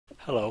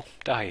Hello,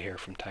 Dahi here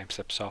from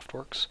TimeStep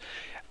Softworks.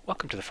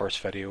 Welcome to the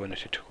first video in a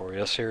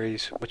tutorial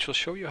series which will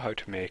show you how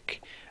to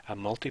make a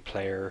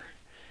multiplayer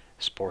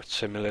sports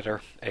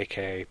simulator,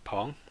 aka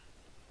Pong.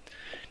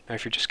 Now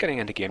if you're just getting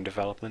into game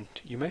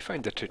development, you may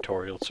find that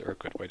tutorials are a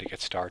good way to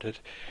get started,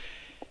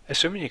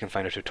 assuming you can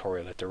find a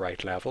tutorial at the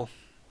right level.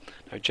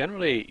 Now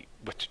generally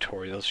with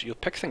tutorials you'll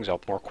pick things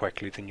up more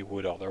quickly than you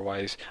would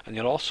otherwise, and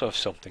you'll also have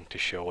something to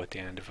show at the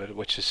end of it,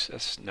 which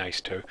is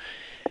nice too.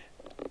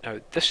 Now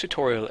this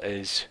tutorial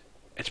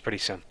it's pretty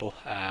simple,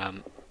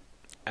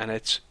 and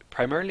it's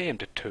primarily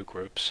aimed at two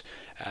groups.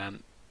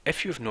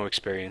 If you have no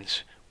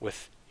experience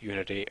with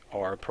Unity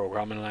or a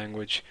programming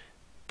language,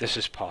 this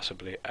is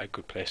possibly a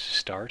good place to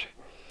start.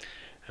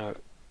 Now,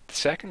 the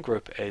second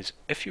group is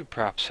if you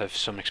perhaps have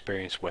some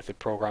experience with a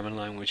programming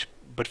language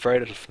but very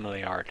little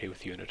familiarity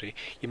with Unity,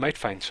 you might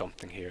find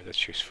something here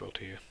that's useful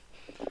to you.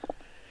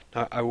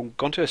 Now, I'm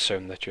going to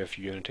assume that you have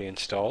Unity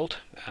installed.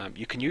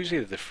 You can use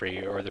either the free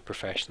or the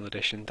professional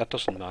edition, that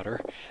doesn't matter,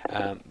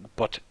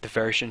 but the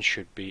version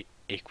should be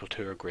equal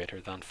to or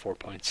greater than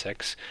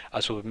 4.6,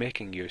 as we'll be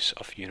making use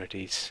of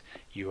Unity's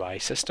UI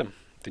system,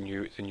 the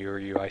newer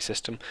UI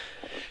system.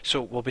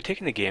 So we'll be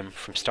taking the game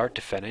from start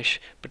to finish,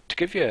 but to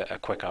give you a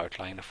quick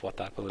outline of what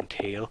that will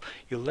entail,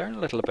 you'll learn a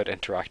little about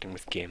interacting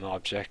with game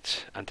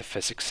objects and the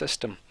physics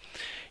system.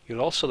 You'll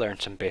also learn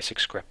some basic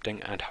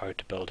scripting and how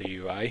to build a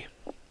UI.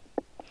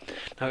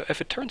 Now,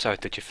 if it turns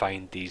out that you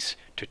find these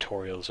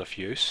tutorials of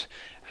use,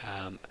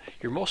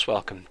 you're most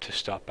welcome to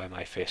stop by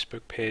my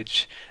Facebook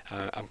page.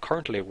 I'm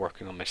currently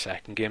working on my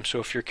second game, so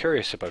if you're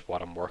curious about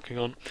what I'm working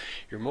on,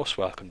 you're most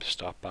welcome to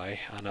stop by,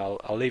 and I'll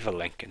leave a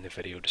link in the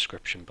video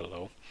description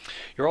below.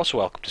 You're also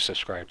welcome to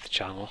subscribe to the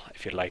channel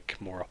if you'd like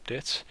more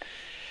updates.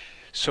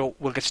 So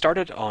we'll get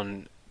started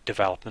on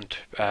development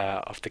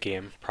of the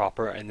game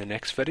proper in the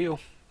next video,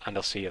 and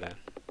I'll see you then.